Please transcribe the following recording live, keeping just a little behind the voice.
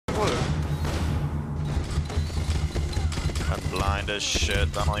behind us.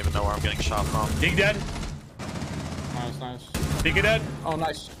 Shit, I don't even know where I'm getting shot from. Dig dead. Nice. Dig it dead. Oh,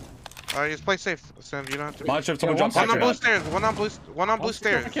 nice. Just play safe, Sam. You don't have to. Watch if someone Yeah, jumps One on out. blue stairs. One on blue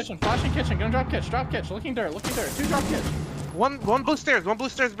stairs. Kitchen. Flashing kitchen. Gonna drop kitchen. Drop kitchen. Looking dirt. 2 drop kitchen. One blue stairs. One blue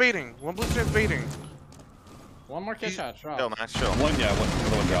stairs baiting. One blue stairs baiting. One more kitchen hatch. Drop. Chill, Max, chill. One, yeah,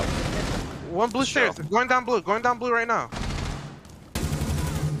 another one dropped. One blue stairs. Going down blue. Going down blue right now.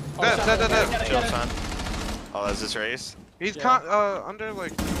 Dead. Chill, son. Oh, that's his race? He's Yeah. under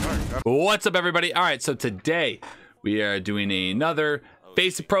like. What's up, everybody? All right, so today we are doing another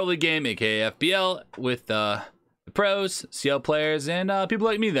Basic Pro League game, aka FPL, with the pros, CL players, and people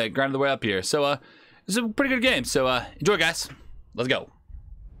like me that grinded their way up here. So it's a pretty good game. So enjoy, guys. Let's go.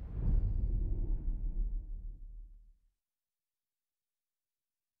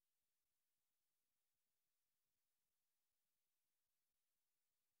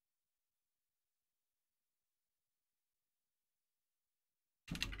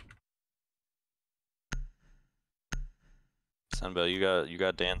 SenVale, you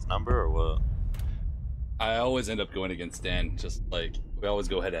got Dan's number or what? I always end up going against Dan. Just like we always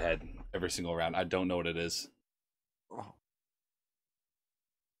go head to head every single round. I don't know what it is.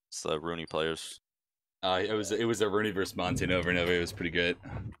 It's the Rooney players. It was a Rooney versus Montaigne over and over. It was pretty good.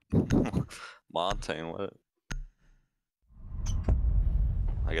 Montaigne, what?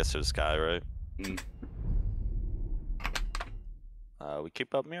 I guess there's Sky, right? Mm. We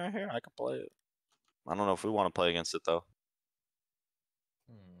keep up mirror here. I can play it. I don't know if we want to play against it though.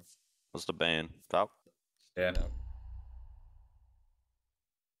 What's the ban? Foul? Yeah.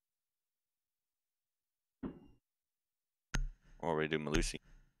 Or we do Malusi?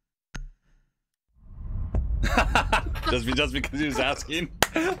 just because he was asking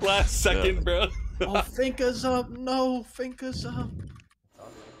last second, bro. Oh, Finka's up. No, Finka's up.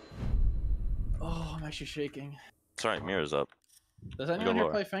 Oh, I'm actually shaking. It's alright, mirror's up. Does anyone here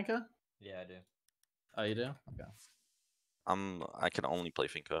lower. play Finka? Yeah, I do. Oh, you do? Okay. I can only play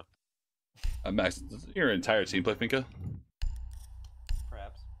Finka. Max, does your entire team play Finka?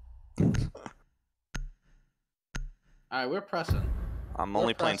 Perhaps. Alright, we're pressing. I'm We're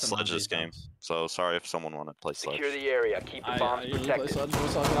only playing pressing on Sledge this game, defense. so sorry if someone wanted to play Sledge. Secure the area. Keep the bombs You play protected. Sledge,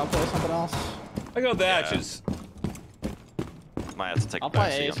 I'll play something else. I go the Yeah. hatches. Might have to take I'll a back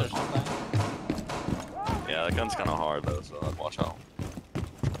play seat Ace on or this one. something. Yeah, that gun's kind of hard though, so I'd watch out.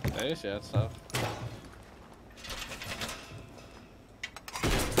 Ace, yeah, it's tough.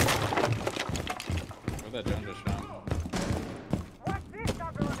 Where'd that drone just from?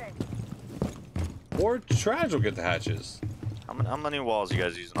 Or Trash will get the hatches. How many walls you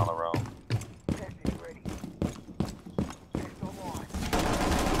guys using on the row?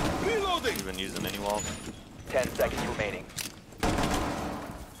 You been using any walls? 10 seconds remaining.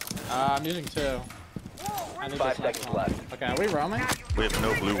 I'm using 2. I need 5 this next seconds one. left. Okay, are we roaming? We have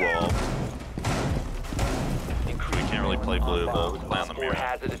no blue wall. We can't really play blue, but we can play on the Op 4 mirror.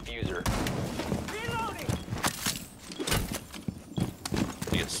 has a diffuser.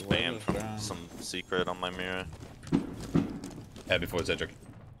 You get spammed from Down. some secret on my mirror. Yeah, before Cedric.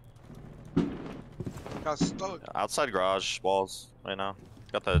 Got stuck. Outside garage walls right now.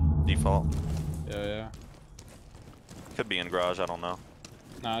 Got the default. Yeah. Could be in garage, I don't know.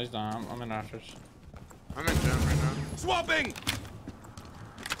 No, he's done. I'm in rafters. I'm in gym right now. Swapping!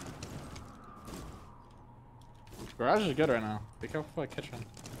 Garage is good right now. Be careful for the kitchen.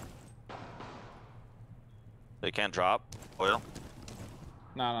 They can't drop oil.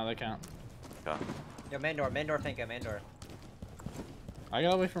 No, they can't. Okay. Yo, main door, Finka, main door. I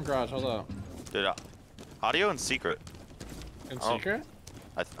got away from garage. Hold up. Dude, audio and secret. In Oh. secret?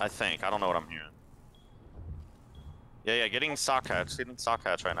 I think. I don't know what I'm hearing. Yeah, getting sock hatch. Getting sock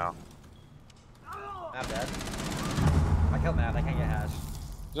hatch right now. Map dead. I killed Map, I can't get hash.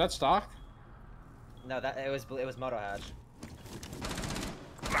 Is that stock? No, it was Moto hash.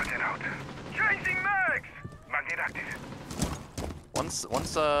 Magnet out. Changing mags. Magnet active. One's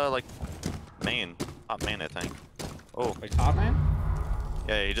like main. Top main, I think. Oh, Like top man?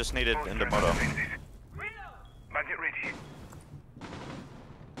 yeah, he just needed into moto. Magnet ready.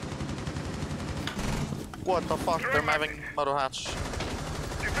 What the fuck? They're having moto hatch.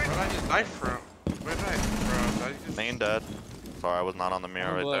 Where did I use knife from? Where did I, bro? Did I just... Main dead. Sorry, I was not on the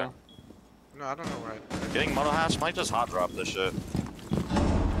mirror right Blue. there. No, I don't know where I... Getting moto hatch might just hot drop this shit.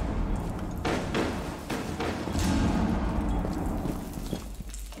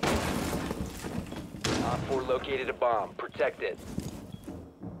 Op 4 located a bomb. Protect it.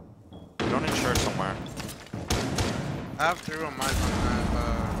 Don't insure somewhere. I have 3 on mine on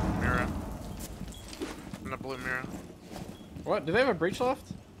that mirror. In the blue mirror. What? Do they have a breach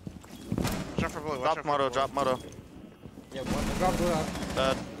left? Watch out for blue. Watch out Drop for moto, blue. drop moto. Yeah, one Drop blue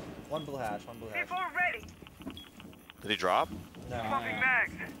house. One blue hash, one blue hash. C4 ready. Did he drop? No. Swapping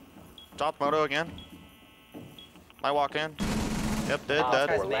mags. Drop moto again. I walk in. Yep, dead, Op dead.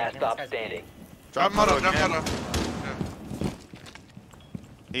 4 last stop standing. Drop moto, drop again. moto.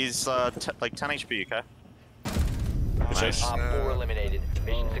 He's like 10 HP, okay? Nice. Op 4 eliminated.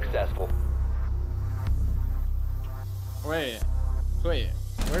 Mission successful. Wait.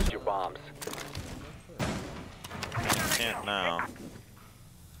 Where's Your bombs. Can't now.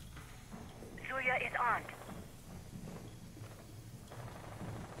 Julia is armed.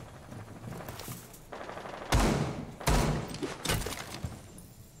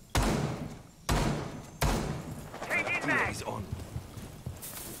 Changing mags. on.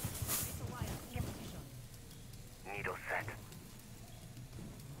 Needle set.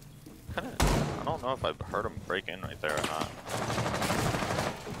 I don't know if I've heard him break in right there or not.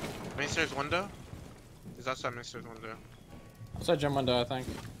 Main stairs window? He's outside main stairs window. outside gym window, I think.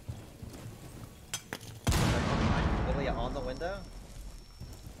 Literally on the window?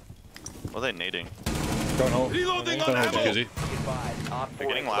 What are they nading? Don't hold. Reloading Don't on hold, ammo. Jacuzzi. Be advised. Op 4 They're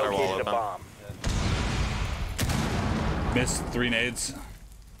getting has ladder wall located a open. bomb. Missed 3 nades.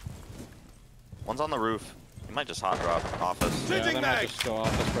 One's on the roof. He might just hot drop office. Yeah, they Changing might mag. just go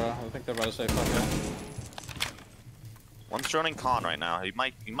office, bro. I think they're about to say fuck it. One's droning con right now. He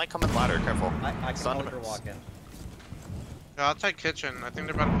might come in ladder. Careful. I can Sun hold her miss. walk in. Yeah, I'll take kitchen. I think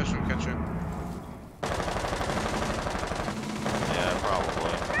they're about to push from kitchen. Yeah,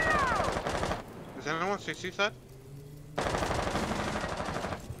 probably. Is anyone CC set?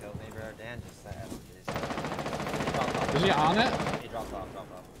 Killed me, bro. Dan just said. He dropped off. Is he on it? He dropped off,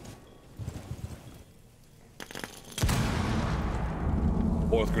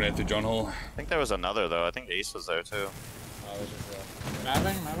 Fourth grenade through John hole. I think there was another though. I think Ace was there too. Oh, it was just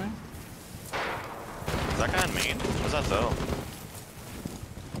Mapping? Is that guy in main? What's that though?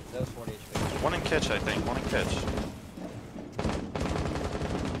 that was 40 HP. One in kitch, I think. One in kitch.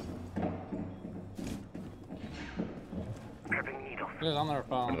 Prepping needle. He's on their Under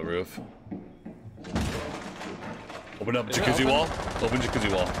phone. the roof. Open up Is it jacuzzi open? wall. Open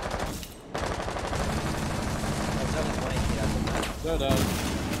jacuzzi wall. That's only 1 HP. That's So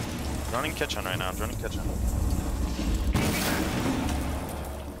does. Running kitchen right now. Running kitchen.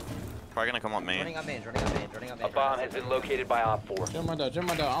 Probably gonna come up main. running up main, running up main, running up main. A bomb has been located by Op 4. Gym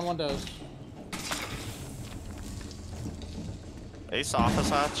window, on windows. Ace office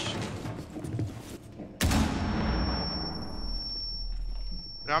hatch.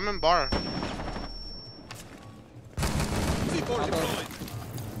 Yeah, I'm in bar. C4 deployed.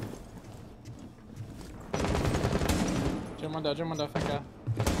 Gym window, Finka.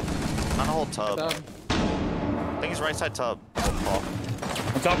 On a whole tub. Dub. I think he's right side tub. Oh,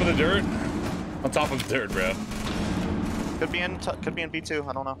 On top of the dirt. On top of the dirt, bro. could be in B2.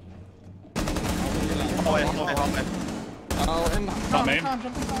 I don't know. Oh, Oh wait, hallway. Oh, in Top main.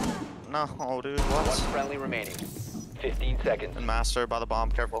 jumping down. No, oh dude, One what? friendly remaining. 15 seconds. And master by the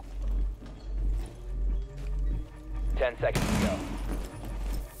bomb. Careful. 10 seconds to go.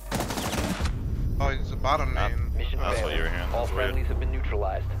 Oh, he's the bottom main. Mission That's failed. what you were hearing. All That's weird. friendlies have been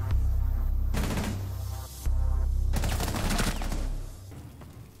neutralized.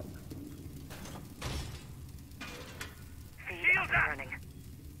 Shields up. Running.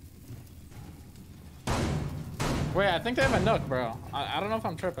 Wait, I think they have a nook, bro. I don't know if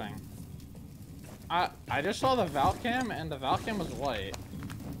I'm tripping. I just saw the Valve cam and the Valve cam was white.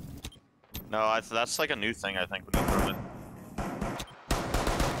 No, that's like a new thing I think when you throw it.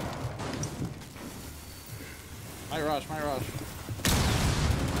 Might rush.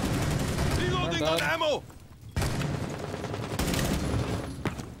 Reloading They're on dead. ammo.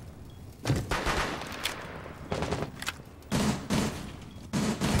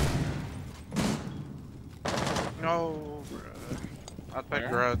 No, bro. I'll take Where?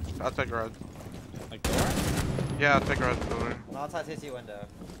 garage. I'll take garage. Like door? Yeah, I'll take garage building. No, outside CC window.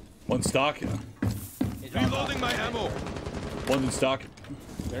 One stock. He dropped off. Reloading my ammo. One in stock.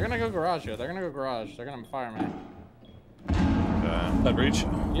 They're gonna go garage here. They're gonna fire me. That breach.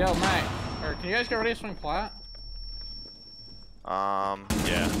 Yo, Mike. Or can you guys get ready to swing plat?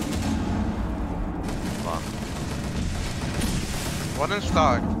 Yeah. Hold on. One in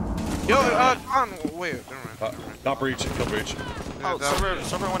stock. Yo, on. Wait, never mind. Not breach. Kill breach. Oh,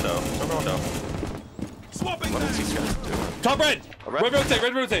 silver window. Swapping What is mags. he gonna do? Top red. A red- Red rotate.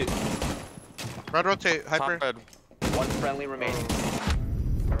 Red rotate. Red rotate, hyper. Top red. One friendly remaining.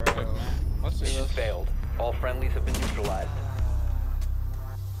 Let's see Mission this. failed. All friendlies have been neutralized.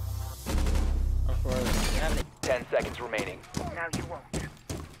 Of course. 10 seconds remaining. Now you won't.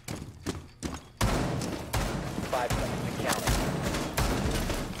 5 seconds to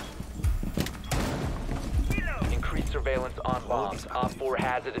surveillance on bombs. Op 4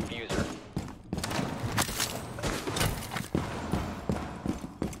 has a diffuser.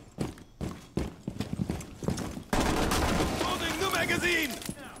 Loading new magazine!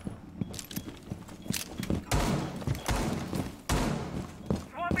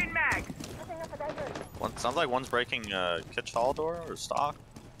 Swapping mags. One sounds like one's breaking kitchen hall door or stock.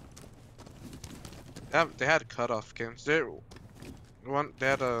 Yeah, they had cutoff games. They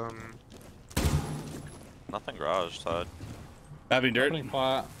had Nothing garage side. Having dirt. Opening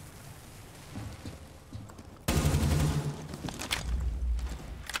flat.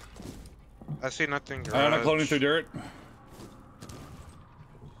 I see nothing. I'm not cloning through dirt.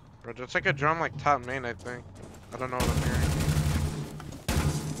 Bro, it's like a drum like top main, I think. I don't know what I'm hearing.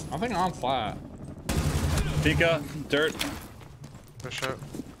 I think on flat. Pika, dirt. Push up.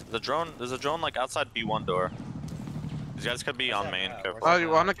 There's a drone like outside B1 door. These guys could be on main. Careful. Oh,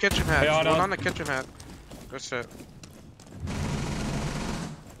 you on the kitchen hatch. Hey, on. One on the kitchen hatch. Good shit.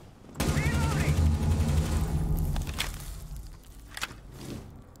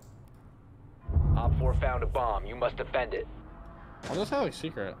 Op 4 found a bomb. You must defend it. I'll just have like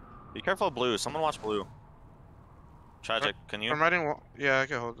secret. Be careful of blue. Someone watch blue. Tragic, can you? I'm riding. Yeah, I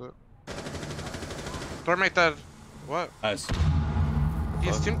can hold it. Don't make that. What? Nice.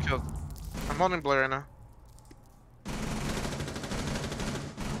 He's team killed. I'm holding blue right now.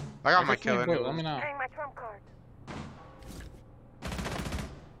 I got my kill Let me anyway. know. Paying my trump card.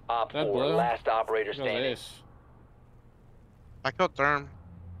 Op That 4, blue? last operator Goes standing. ace. I killed Therm.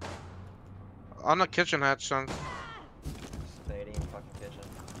 On the kitchen hatch, son. Stadium fucking kitchen.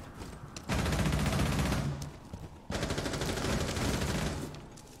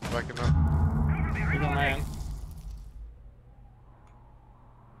 Backing up. Even man.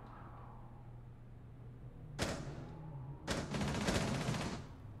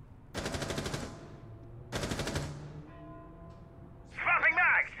 Swapping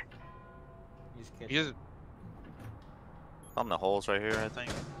mags. He's kitchen. He's On the holes right here, I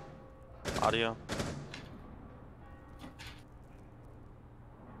think. Audio.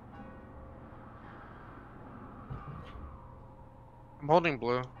 I'm holding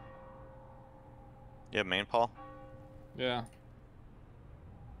blue. Yeah, main Paul. Yeah.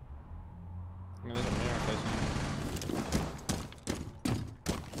 I mean, there's a mirror facing.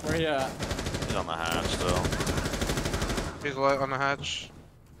 Where he at? He's on the hatch still. He's light on the hatch.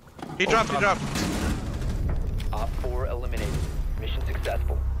 He dropped. Op 4 eliminated. Mission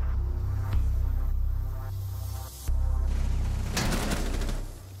successful.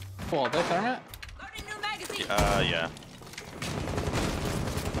 Cool, they therm it? Yeah.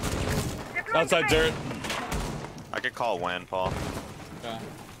 Outside dirt. I could call win, Paul. Okay.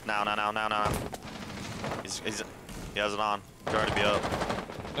 Now. He has it on. He'd already be up.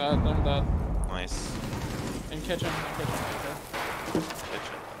 Dead, therm dead. Nice. In kitchen, Kitchen.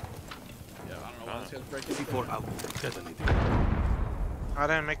 Yeah, I don't know why this guy's breaking. C4 out. Detonated. I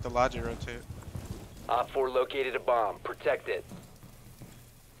didn't make the logic rotate. Op 4 located a bomb. Protect it.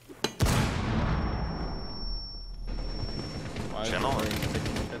 Why is he Channel. breaking the kitchen?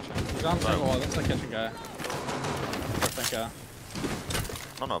 He's on single wall, that's the kitchen guy. Think guy.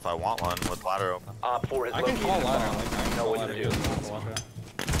 I don't know if I want one with ladder open. Op 4 has I can located call a ladder, bomb. like, I can Know call what ladder. to He do. doesn't want to walk out.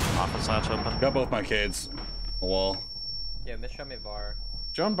 Office hatch open. Got both my kids. The wall. Yeah, Mitch showed me bar.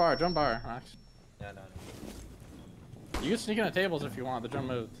 Drone bar, Max. Yeah, no. You can sneak into tables if you want, the drone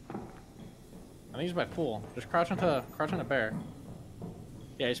moved. I think he's by pool. Just crouch into bear.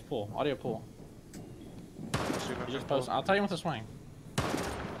 Yeah, he's pool. Audio pool. He just post. I'll tell you when to swing.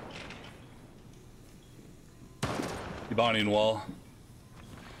 You bonding wall.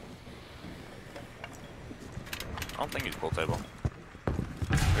 I don't think he's pool table.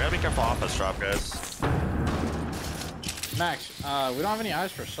 We gotta be careful office drop, guys. Max, we don't have any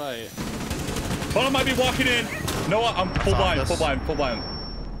eyes for sight. Someone might be walking in. No, I'm full Saw blind, this. full blind.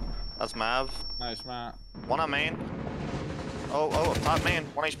 That's Mav. Nice, Matt. One on main. Oh, top main.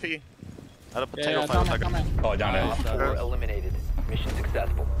 1 HP. Had a potato Yeah, fight with that come guy. in. Oh, down Op it. 4 eliminated. Mission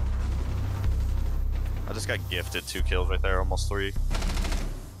successful. I just got gifted 2 kills right there, almost 3.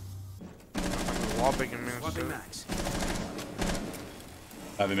 Wall big and Swapping minutes. max.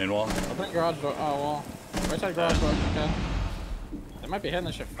 Have him in wall. Open garage door. Oh, well. Right side garage door. Okay. They might be hitting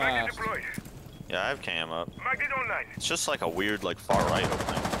this shit fast. deployed. Yeah, I have cam up. Magnet online. It's just like a weird, like, far right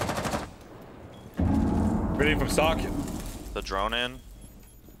opening. Ready from stock. The drone in.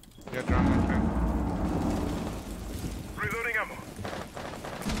 Yeah, drone. Okay. Reloading ammo.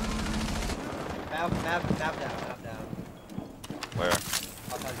 Nav down. Where?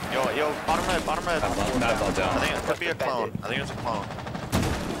 Yo, bottom red. Not all I down. think it could be a clone. I think it's a clone.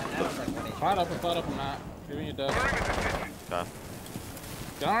 Flat open, Matt. Giving you death. Okay.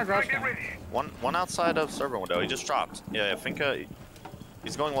 Get on our garage Get cam. ready. One outside of server window. He just dropped. Yeah, I think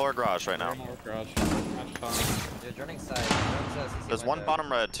he's going lower garage right now. Lower garage. Match time. Dude, running side. CC There's one window. bottom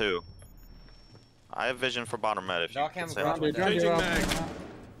red too. I have vision for bottom red if you Knock can him, say garage that. Dude, window. don't give Changing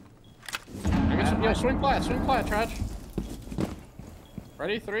up. I guess, yo, swing flat, Trudge.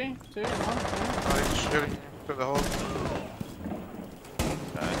 Ready? 3, 2, 1. Oh, he's shooting through the hole.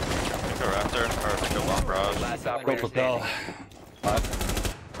 Okay. Think a raptor or think a long garage. Last Go operator propel. standing.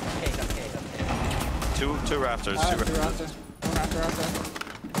 Case. Two rafters. Two Two rafters. raptor. One raptor out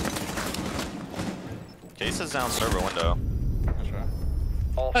there. Case is down server window. That's right.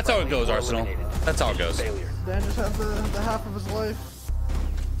 All That's how it friendlies goes, were Arsenal. eliminated. That's how it goes. Failure. Dan just had the half of his life.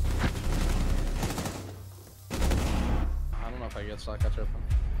 I don't know if I get stuck. That's open.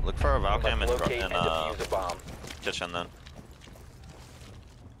 Look for a Must Valcam locate in and defuse a bomb. kitchen then.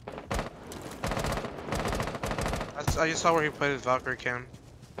 I just saw where he put his Valkyrie cam.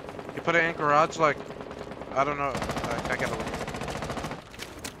 He put it in garage, like, I don't know. I gotta look.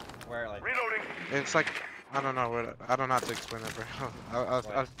 Where, like, Reloading. It's like, I don't know what. I don't know how to explain it, bro. I'll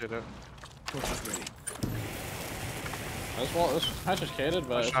do it. This match is cated,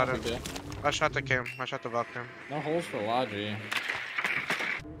 but I it's shot not it. big deal. I shot the cam. I shot the Valk cam. No holes for Logi.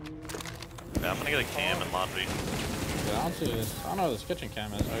 Yeah, I'm gonna get a cam and laundry. Yeah, I don't see this. I don't know where this kitchen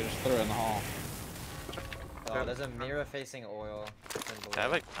cam is. I just threw it in the hall. oh, there's a mirror facing oil. I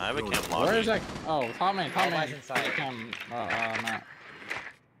have a cam laundry. Where is that? Oh, top main. Allies inside. Cam, Matt.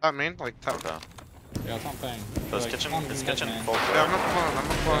 I mean, like, top. Okay. Yeah, something. This Like, kitchen, some this mid kitchen main. full Yeah, floor. I'm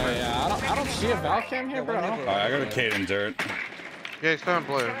gonna pull Yeah, it. yeah. I don't see a Valve cam here, bro. one Don't neighbor- Alright, I got a Kate in dirt. Yeah, he's still in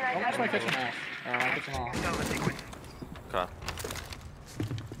blue. watch my kitchen house. My kitchen hall. Okay.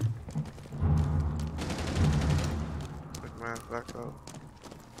 Like, man, back up.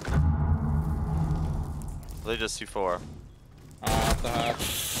 They just C4. Off the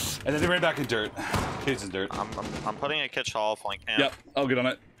hatch. And then they ran back in dirt. Kate's in dirt. I'm putting a kitchen hall flank cam. Yep, I'll get on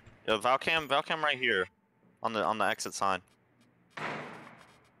it. Yeah, Valcam right here, on the exit sign.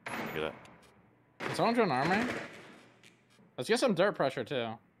 Get it. Can someone join armory? Let's get some dirt pressure too.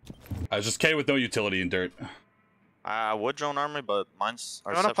 I was just K with no utility in dirt. I would drone armory, but mine's.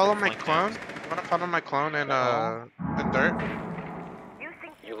 You wanna follow my clone? You wanna follow my clone in dirt?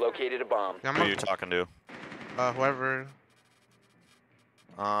 You located a bomb. Yeah, Who are you talking to? whoever.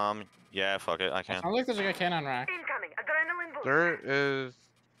 Yeah, fuck it, I can. Sounds like there's like a cannon rack. Incoming. Adrenaline boost. Dirt is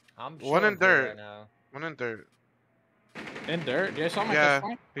I'm one in showing blue dirt. right now. One in dirt. In dirt? Do you saw my Yeah,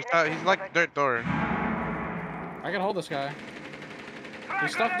 kitchen? he's like dirt door. I can hold this guy.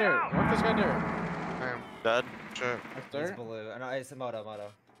 He's stuck dirt. Work this guy dirt. Damn, Dead. shit. That's He's dirt. blue. No, it's a moto.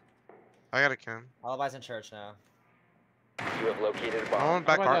 I got a cam. Alibi's in church now. You have located a I bomb. want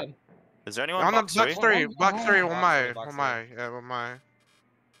back How about hard. that? Is there anyone On the box box 3? three, box three, Box one my, three, box one my, yeah, one my.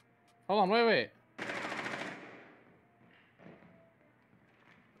 Hold on, wait.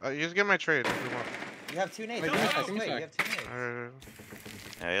 You just get my trade if you want. You have 2 nades. Wait, Wait, give me a sec, give me a you sec. have 2 nades.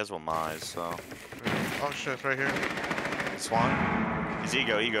 Yeah, he has one my, so. Oh shit, it's right here. He swung. He's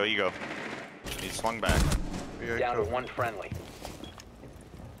ego. He swung back. Yeah, Down to cool. one friendly.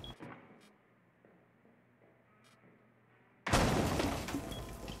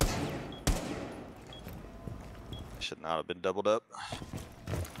 Should not have been doubled up.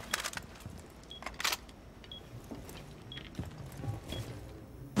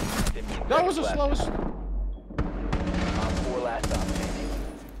 That was the slowest. Op 4 last stop standing.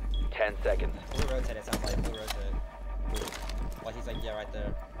 10 seconds. Blue rotate, it sounds like blue rotate. Like he's like, yeah, right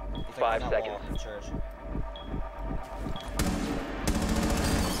there. He's like 5 on that seconds. wall in church.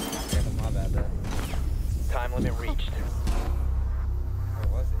 Yeah, that's my bad there. Time limit reached. Where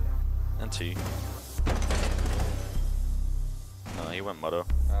was he? NT. No, he went moto.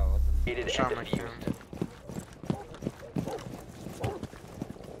 Oh, what the Needed and Shot my defused.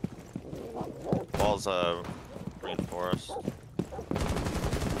 Wall's reinforced. Do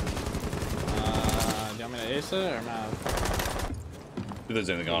you want me to ace it or Mav? If there's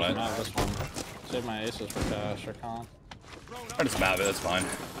anything on it. Mav this one. Save my aces for cash or con. I just map it, that's fine.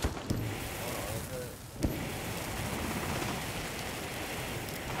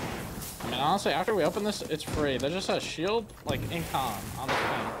 I mean, honestly, after we open this, it's free. There's just a shield, like, in con on the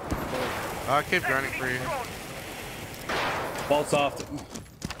thing. I'll keep running for you. Ball soft.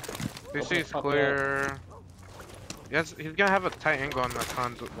 DC's clear. Yes, he's gonna have a tight angle on the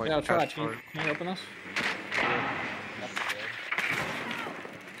con. Like, Yeah, try. cash Can forward. you open this? That's good.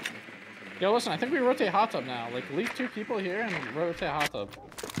 Yo, listen, I think we rotate hot tub now. Like, leave 2 people here and rotate hot tub.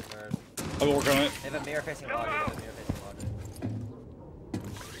 Word. I'll work on it. They have a mirror facing lodge.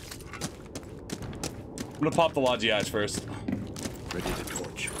 gonna pop the Logi eyes first. Ready to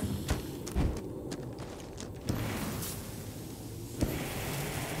torch.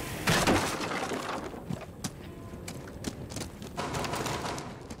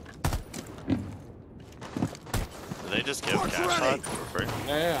 Did they just give cash shot for free?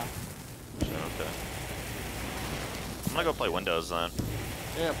 Yeah. Shit, okay. I'm gonna go play Windows then.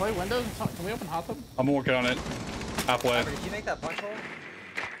 Yeah, play Windows. Can we open hot tub? I'm working on it. Halfway. Did you make that punch hole?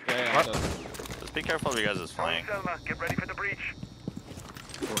 Yeah. Just be careful of you guys' flank. Get ready for the breach.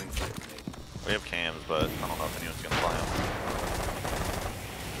 We have cams, but I don't know if anyone's gonna fly them.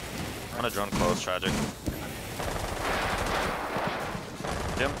 I'm gonna drone close, tragic.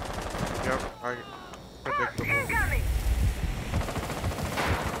 Jim? Yep, I predictable. Incoming.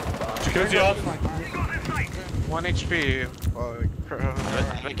 Jacuzzi off. 1 HP. I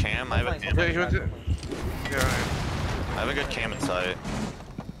have a cam, I have a cam. Yeah, he was. Yeah. I have a good cam in sight.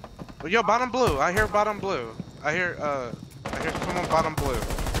 Yo, bottom blue. I hear bottom blue. I hear someone bottom blue.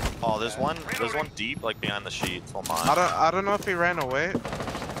 Oh, there's one deep, like behind the sheets. Hold on. I don't know if he ran away.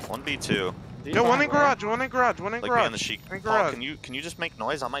 1v2. Yo, one in garage, one in garage. Like behind the sheet. In Oh, garage. can you just make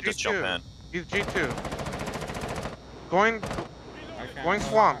noise? I might just G2. jump in. He's G2. Going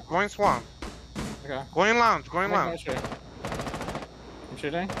swamp, going swamp. Okay. Going lounge, going lounge. I'm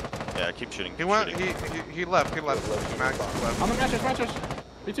shooting. Yeah, keep shooting. He went. He left. Max left. On the mattress.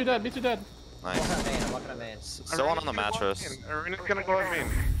 B2 dead. B2 dead. Nice. I'm walking on main. Still on the mattress. Arena's gonna go at me.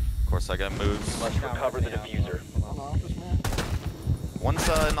 Of course, I got moves. Must recover the diffuser. One's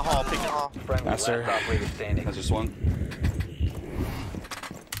in the hall, peeking hall. Friendly last Master. operator standing. That's just one.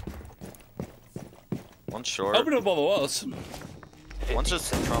 One's short. Open up all the walls. One's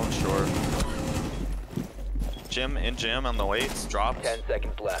just thrown short. Gym on the weights, dropped. 10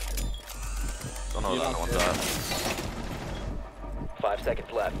 seconds left. Don't know where the other one's at. 5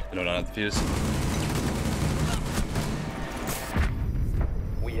 seconds left. I don't have the fuse.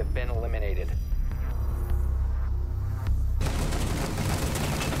 We have been eliminated.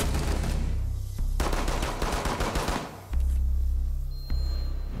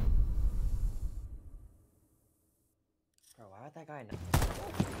 Bro, why would that guy know?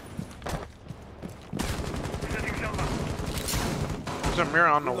 There's a mirror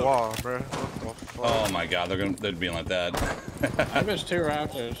on the wall, bro. What the fuck? Oh my god, they'd be like that. I missed 2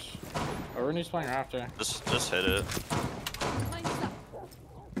 rafters. Oh, Rooney's playing rafter. Just hit it.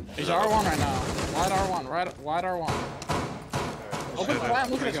 He's R1 right now. Wide R1. Wide R1. Open plant,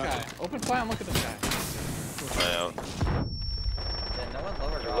 look at this guy. Open plant, look at this guy. Play out. Yeah, no one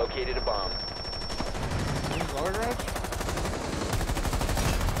lower You drop. located a bomb. He's lower garage?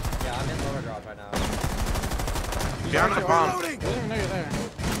 Yeah, I'm in lower drop right now. Behind the bomb. I didn't even know you're there.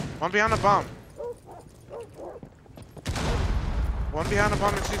 One behind the bomb. One behind the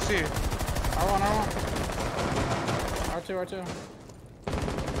bomb in CC. R1. R2.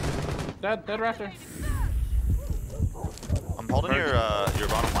 Dead rafter. I'm holding your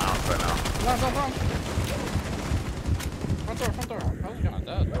bottom lounge right now. Front door. I was kinda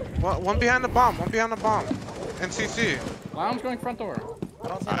dead. One behind the bomb. One behind the bomb. In CC. Lounge going front door. I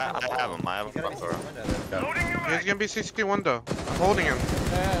don't see I have him. I have He's him gonna front be door. through the window. He's gonna be CC window. I'm holding him.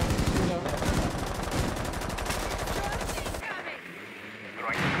 Yeah.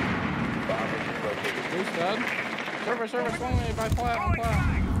 Who's dead? Server, swung me by plat, on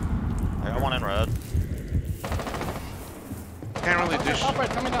plat. I got one in red. Can't really do Top right,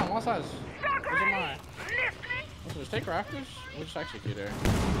 coming down, wall size. Where's mine? Let's just take rafters. We'll just execute her.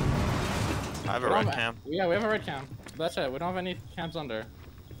 I have a red cam. Yeah, we have a red cam. That's it. We don't have any cams under.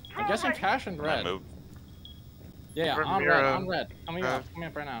 I'm guessing cash and I red. moved. Yeah, on red. Coming up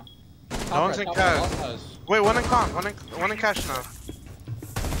right now. No one's in cash. Wait, one in con. One in cash now.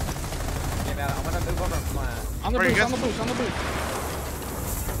 Yeah, man, I'm gonna move over and plant. On the Where you boost, guys- on the boost.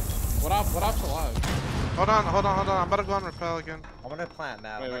 What op's alive? Hold on. I'm about to go on rappel again. I'm gonna plant,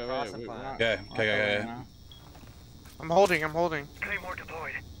 Matt. Wait, I'm gonna cross and we're plant. not- Okay. I'm holding. Claymore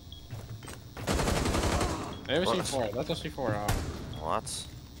deployed. They have a C4. That's a C4. What?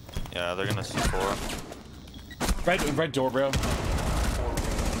 Yeah, they're gonna C4. Red door, bro.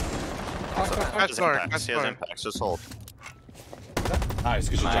 That's dark. He has impacts. Just hold. Nice,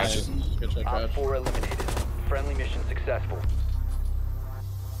 good shit, Josh. Good shit, Op Josh. 4 eliminated. Friendly mission successful.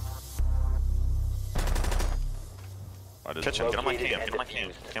 Kitchen, get on my cam.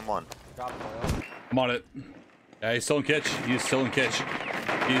 Cam 1. Drop oil. I'm on it. Yeah, he's still in kitch. He's still in kitch.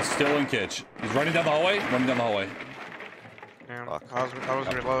 He's running down the hallway. Damn, Fuck. I was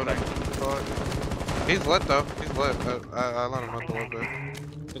reloading. He's lit though. He's lit. I let him up a little bit.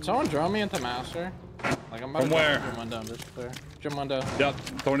 Did someone drone me into master? Like I'm about From to where? Gym window, just clear. Gym window. Yep,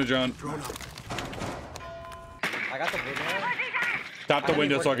 throwing a drone. got the blue mirror. Tap the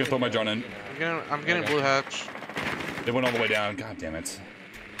window so I can throw my drone in. I'm getting blue hatch. They went all the way down. God damn it.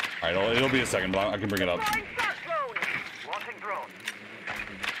 All right, it'll be a second, but I can bring it up. Launching drone.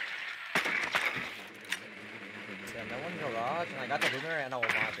 Yeah, no one garage, and I got the blue mirror, and I will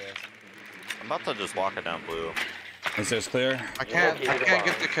mod this. I'm about to just walk it down blue. Is this clear? I can't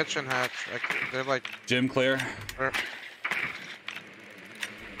get the kitchen hatch. They're like. Gym clear. I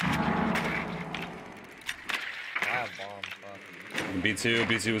have bombs. Fuck.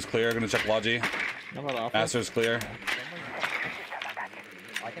 B2 was clear. Gonna check Logi. Master's clear.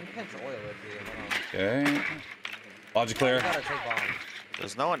 I can control it with you. Okay. Logi clear. I gotta take bomb.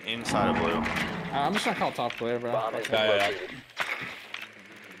 There's no one inside of blue. I'm just gonna call top clear, bro. Yeah.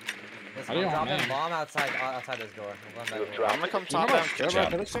 Listen, I'm dropping bomb outside this door. I'm gonna come top down.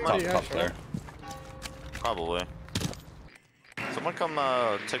 Top clear. Probably. Someone come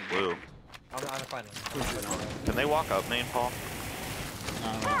take blue. I'm fine. Can they walk up main, Paul?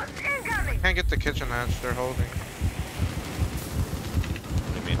 Can't get the kitchen hatch. They're holding.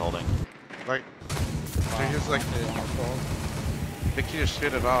 What do you mean holding? Like, they're just like. They can just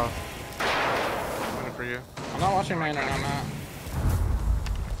shoot it off. I'm waiting for you. I'm not watching main right now, Matt.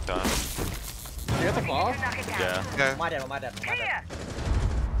 Okay. Did you get the claw? Yeah. Yeah. My dad.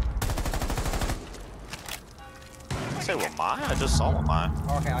 I say Lamai? I just saw Lamai.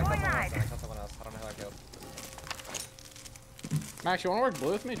 Oh, okay, I killed someone else. I don't know who I killed. Max, you wanna work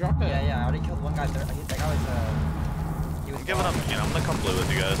blue with me? Drop it. Yeah, I already killed one guy there. That guy was, he was I'm giving up. Yeah, I'm gonna come blue with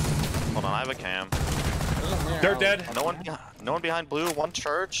you guys. Hold on, I have a cam. Dirt dead. No one behind blue. One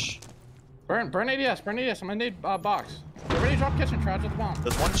church. Burn ADS. I'm gonna need box. Everybody drop kitchen. Charge with the bomb.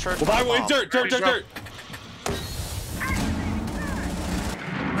 There's one church. Well, wait, dirt.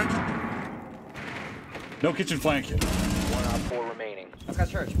 No kitchen flank. 1 on 4 remaining. I've got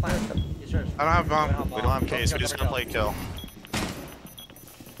church. Church. I don't have bomb. We don't have case. We're just gonna play kill.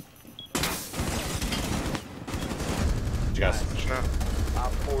 You guys.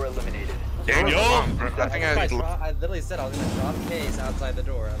 Op 4 eliminated. Daniel. I think I literally said I was gonna drop case outside the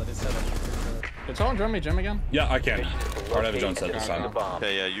door. I literally said that. Can someone drone me Jim again? Yeah, I can. Alright, I have a drone set this time.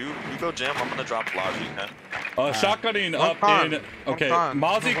 Okay, yeah, you go Jim. I'm gonna drop Logi. Okay? Shotgunning up in. Okay,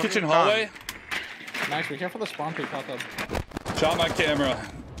 Mozzie kitchen hallway. Max, be careful the spawn peek pop up. Shot my camera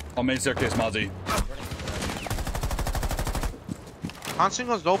on main staircase, Mozzie.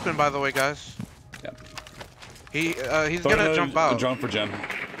 Hansingle's open, by the way, guys. Yep. He's gonna jump out. Drone for Jim.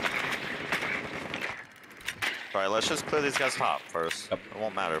 Alright, let's just clear these guys top first. Yep. It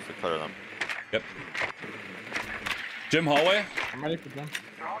won't matter if we clear them. Yep. Gym hallway. I'm ready for Jim.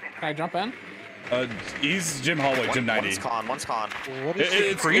 Can I jump in? He's gym hallway, gym 90. One's con.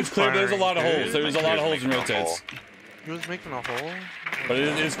 It's clear. There's a lot of holes. There's a lot of holes in rotates. He was making a hole. But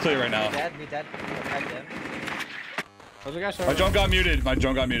it is clear right now. Me dead. Where's the guy? My drone got muted. I'm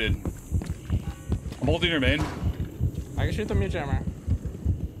holding your main. I can shoot the mute jammer.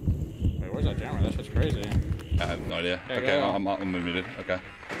 Wait, where's that jammer? That shit's crazy. I have no idea. Yeah, Okay, go. I'm muted. Okay.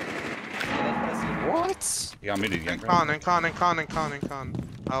 What? You got muted again. And con.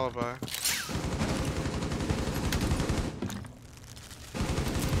 Alibi.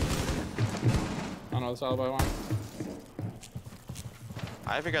 I don't know this alibi one.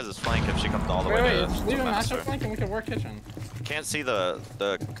 I have your guys' flank if she comes all the Wait, way to just leave him master master. flank and we can work kitchen. Can't see the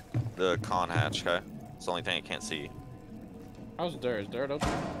con hatch, okay? It's the only thing I can't see. How's dirt? Is dirt open?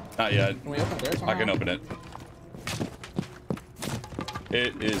 Not yet. Can we open dirt somehow? I can open it.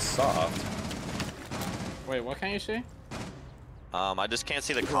 It is soft. Wait, what can't you see? I just can't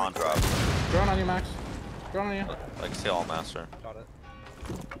see the con drop. Drone on you, Max. Drone on you. I can see all master. Got it.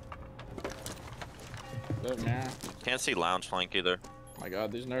 Good man. Can't see lounge flank either. Oh my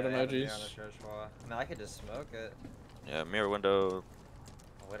god, these nerd Yeah, emojis. on the church wall. I mean, I could just smoke it. Yeah, mirror window.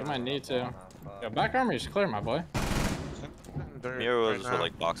 I might need to. Yeah, back armory is clear, my boy. Mirror was with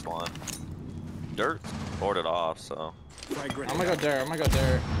like box one. Dirt boarded off, so. I'm gonna go dirt.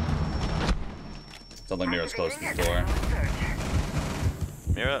 Sounds like Mira's close to the door.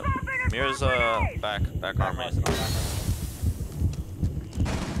 Mirror's back armory. I'm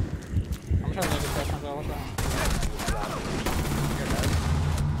trying to make this question, watch out.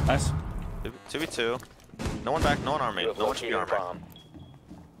 Nice. 2v2. No one back, no one army. No one should be armored.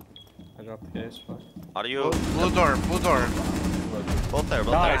 I dropped the case. Fuck. Audio. Blue door. Both there,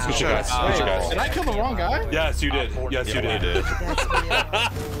 both Nice. there. Good shit, guys. Good shit, guys. Did I kill the wrong guy? Yes, you did. Yes, you Yeah, did.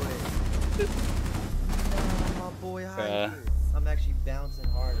 My boy, hi. I'm actually bouncing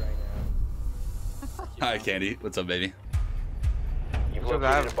hard right now. Hi, Candy. What's up, baby? You've So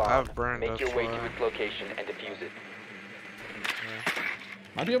located a bomb. I've burned Make this your way far. to its location and defuse it.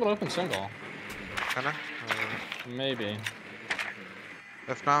 Might be able to open single. Can I? Maybe.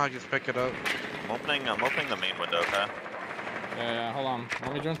 If not, I just pick it up. I'm opening the main window, okay? Yeah, hold on.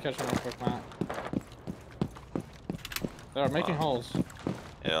 Let me join kitchen real quick, Matt. They're making holes.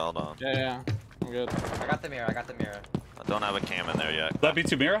 Yeah, hold on. Yeah, I'm good. I got the mirror. I got the mirror. I don't have a cam in there yet. That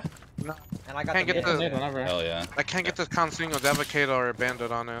B2 Mira? No. And I got Can't the get mirror. the- Nade whenever. Hell yeah. I can't get this con single. They have a Kato or a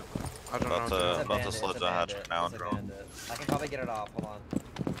bandit on it. I don't About know. to- It's a about to bandit, sledge it's a the hatch bandit, now it's and a drone. bandit. I can probably get it off. Hold on.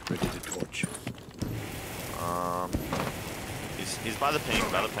 Ready to torch. He's by the ping,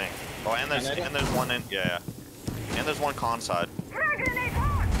 Oh, and there's one in, yeah. And there's one con side.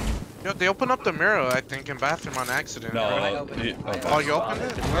 Yo, they opened up the mirror, I think, in bathroom on accident. No. I right? opened it. okay. Oh, you opened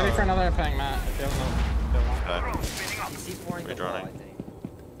it? I'm ready for another ping, Matt. If you have Okay. He's C4ing the wall, I think.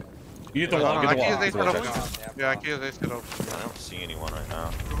 You get the Hold wall, on, get I the can't wall. they Get the set wall. up. Yeah, I can't they set up. I don't see anyone right now.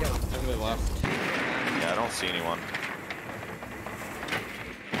 Somebody left. Yeah, I don't see anyone.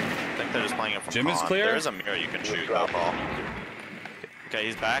 I think they're just playing it from Gym is con. clear? There is a mirror you can shoot that ball. Okay,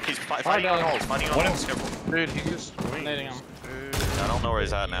 he's back. He's fighting on holes. Fighting on One holes. Careful. Dude, he just Nading him. I don't know where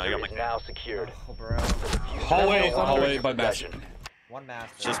he's at now. You got my Is now secured. Oh, bro. Hallway by master. One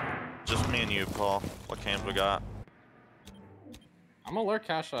master. Just me and you, Paul. What cams we got? I'm gonna lurk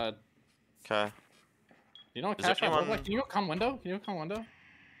cash side. Okay. You know what Is cash side looks anyone- like? Can you go come window? Can you go come window?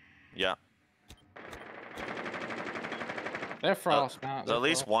 Yeah. They have frost, Matt. There's at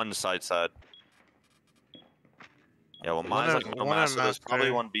least one side. Yeah, well, mine's like no one master. in There's probably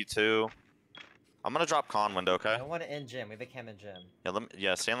master. one B2. I'm gonna drop con window, okay? I want it in gym. We have a cam in gym.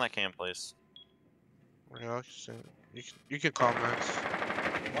 Yeah, stay on that cam, please. Yeah, I see. You can call Max.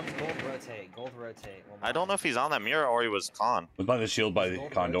 One's gold rotate. Gold rotate. I don't know if he's on that mirror or he was con. Was by the shield by the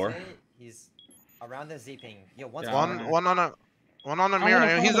Gold condor. rotate, he's around the Z ping. Yo, one's Yeah. One on a I'm mirror.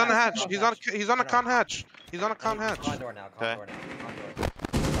 gonna He's call on the Max. hatch. He's on a con hatch. He's on a con hatch. Condor now. Okay. Condor now.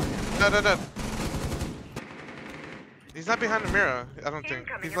 Condor. Dead. He's not behind the mirror. I don't think.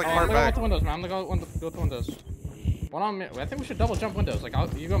 He's like I'm far gonna go with back. the windows, man. I'm gonna go with the windows. One on me. I think we should double jump windows. Like,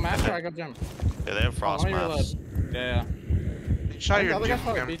 you go master, I go gym. Yeah, they have frost let me maps. reload. Yeah. He shot The your other gym guy's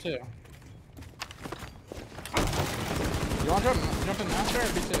probably cam. B2. You want to jump in master or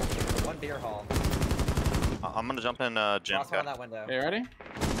B2? One beer hall. I'm gonna jump in gym. Cross on that window. Okay, ready? Yep,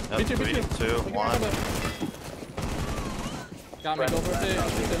 B2, three, B2. two, Look at one. my window. Got me, gold rotate.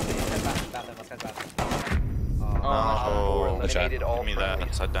 B2. Bathroom. Let's get bathroom. Oh, Let's try. Eliminated all give me that. friendlies.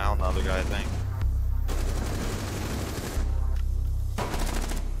 Upside down, the other guy, I think.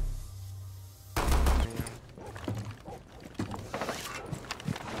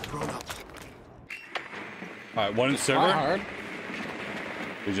 Alright, one in Not server. hard.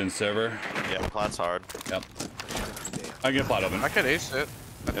 Legion server. Yeah, plat's hard. Yep. I get plot open. I could ace it.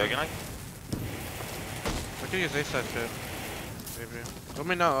 Yeah, can I? I could use ace that shit. Maybe. Let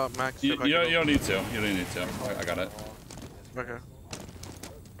me know, Max. You if I don't can- need to. You don't need to. I got it. Okay.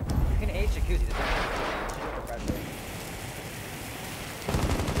 You can H jacuzzi. The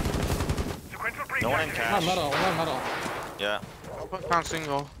pressure. No one in One cash. metal, one metal. Yeah. Open con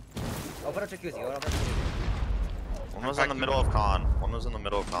single. Open up jacuzzi. Open up jacuzzi. One was in the middle of con. One was in the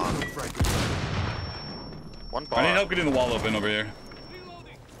middle of con. One bar. I need help getting the wall open over here.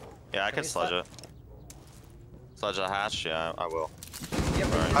 Yeah, I Can can you sledge slide? it. Sledge a hatch? Yeah, I will. Do you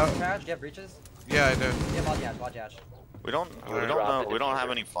have breaches? Alright. Trash? Do you have breaches? Yeah, I do. Yeah, ball yash. We don't know. We don't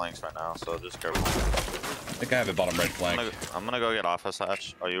have any flanks right now, so just careful. I think I have a bottom right flank. I'm gonna go get office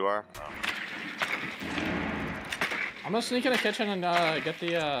hatch. Oh, you are? Oh. I'm gonna sneak in the kitchen and get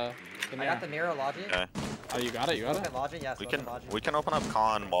the I mirror. got the mirror logic. Okay. Oh, you got it, you got it? Open logic, yes. We open can logic. open up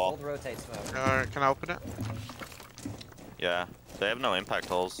con wall. Gold rotate smoke. Alright, can I open it? Yeah. They have no impact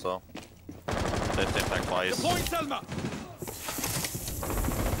holes, so they have to impact twice.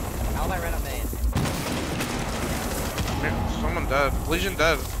 Ally ran up main. Someone dead. Legion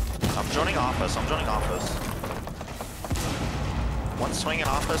dead. I'm joining office. One swing in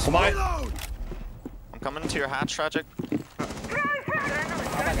office. Come on. I'm coming to your hatch, tragic. Oh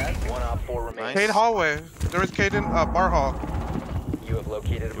my god. One op 4 remains. Nice. Cade hallway. There was Cade in bar hall. You have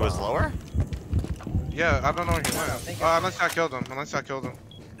located a He was bomb. lower? Yeah, I don't know where he went. think Unless I killed him.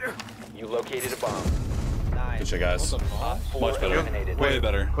 You located a bomb. Nice. Good shit, guys. What the fuck? Op 4 Much better. eliminated. Way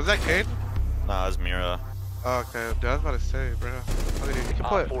better. Was that Cade? Nah, it's Mira. Oh, okay, dude, I was about to say, bro. You can Op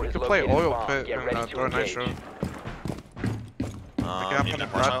play, 4 you has can play located a oil bomb. pit Get and ready to throw engage. nitro. You I'm need on to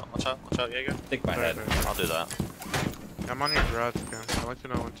the watch garage. out, Jaeger. Think my head. I'll do that. I'm on your garage again. I'll let you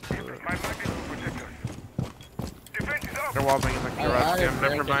know when to do it. They're wallbanging the garage cam.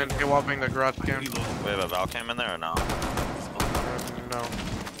 Never mind, they're wallbanging the garage cam. We have a Valcam in there or no? No.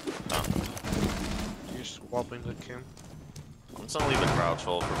 No. You just wallbang the cam. I'm just gonna leave a crouch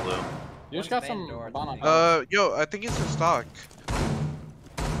full for blue. You just got some bomb. Yo, I think he's in stock.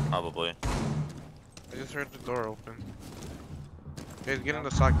 Probably. I just heard the door open. He's getting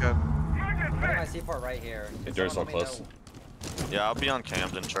the stock head. I'm putting my C4 right here. Okay, door's so close. Yeah, I'll be on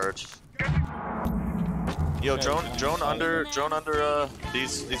Camden Church. Yo, drone under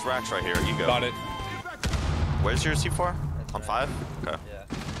these racks right here. You go. Got it. Where's your C4? It's On right. 5? Okay. Yeah.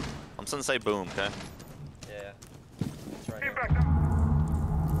 I'm just gonna say boom, okay? Yeah. It's right here.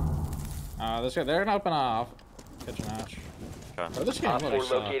 This guy, they're gonna open a kitchen hatch. Okay. Oh, this game Op 4 really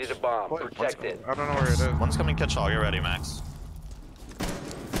located a sucks. bomb. What? Protect it. I don't know where it is. One's coming catch all. Get ready, Max.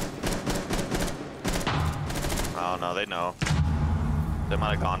 Oh no, they know. They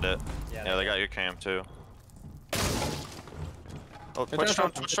might have gonned it. Yeah, they got your cam too. Oh, Twitch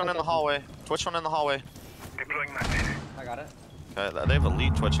one in the hallway. Twitch one in the hallway. Deploying that. I got it. Okay, they have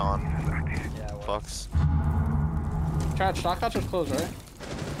elite Twitch on. Yeah, well. Fucks. Chad, stock hatch is closed, right?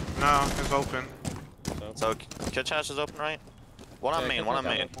 No, it's open. So, kitch hatch is open, right? One on main, one on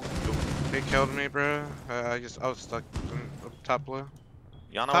main. They killed me, bro. I was stuck in top blue.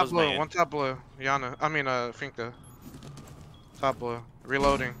 Yana Top was blue, main. one top blue. Yana, I mean, Finka. Top blue.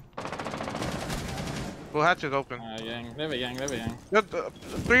 Reloading. Blue hatch is open. Yang. They have a yang, they have a yang. Yo,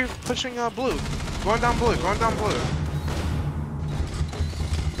 3 pushing blue. Going down blue, going down blue.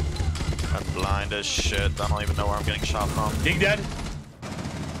 I'm blind as shit. I don't even know where I'm getting shot from. King dead.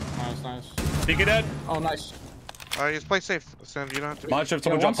 Nice, nice. King dead. Oh, nice. Just play safe, Sam. You don't have to. Monster,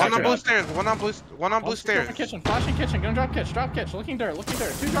 someone Yeah, jump One on blue back. stairs. One on blue stairs. Kitchen, flashing kitchen, gonna drop kitchen, drop kitchen, looking dirt,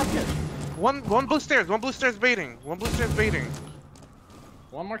 2 drop kitchen. One blue stairs. One blue stairs baiting. One blue stairs baiting.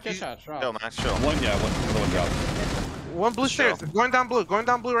 One more kitchen hatch, drop. Yo, Max, chill. One, yeah, another one dropped. One blue Sure. stairs. Going down blue. Going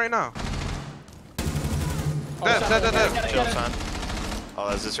down blue right now. Oh, Dead. Chill, son. Oh,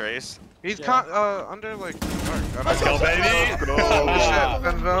 is this your ace? He's Yeah. under like. Dark. Let's go, baby. Oh shit,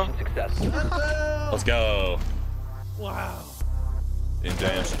 SenVale. Successful. Let's go. Wow. In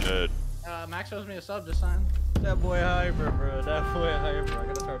damn shit. Max owes me a sub, just sign. That boy hyper, bro. That boy hyper. I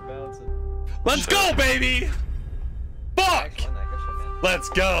gotta start bouncing. Let's go, baby. Fuck. Nice one, that. Good shit, man. Let's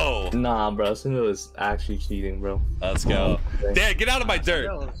go. Nah, bro. SenVale is actually cheating, bro. Let's go. Dan, get out of my dirt.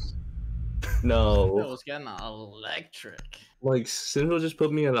 No. It was getting electric. Like, SenVale just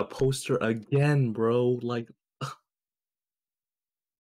put me on a poster again, bro. Like,